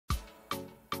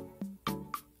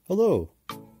Hello,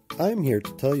 I'm here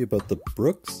to tell you about the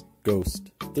Brooks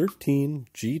Ghost 13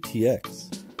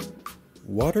 GTX.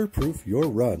 Waterproof your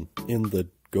run in the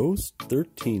Ghost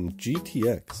 13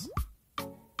 GTX.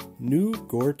 New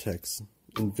Gore-Tex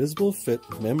Invisible Fit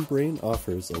membrane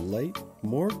offers a light,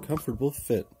 more comfortable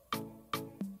fit.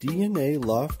 DNA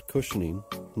LOFT cushioning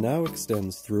now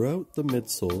extends throughout the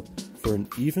midsole for an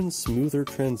even smoother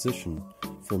transition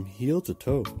from heel to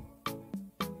toe.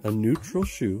 A neutral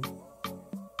shoe,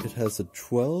 it has a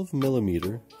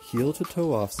 12mm heel to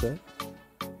toe offset,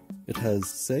 it has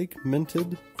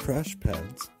segmented crash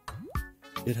pads,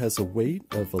 it has a weight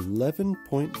of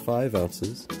 11.5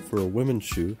 ounces for a women's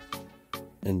shoe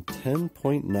and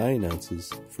 10.9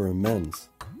 ounces for a men's.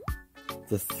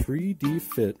 The 3D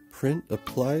fit print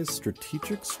applies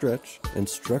strategic stretch and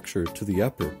structure to the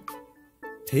upper.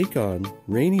 Take on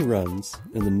rainy runs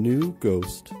in the new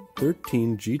Ghost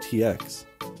 13 GTX.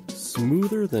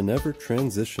 Smoother than ever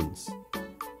transitions.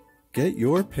 Get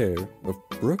your pair of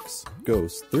Brooks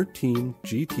Ghost 13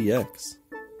 GTX.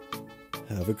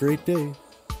 Have a great day.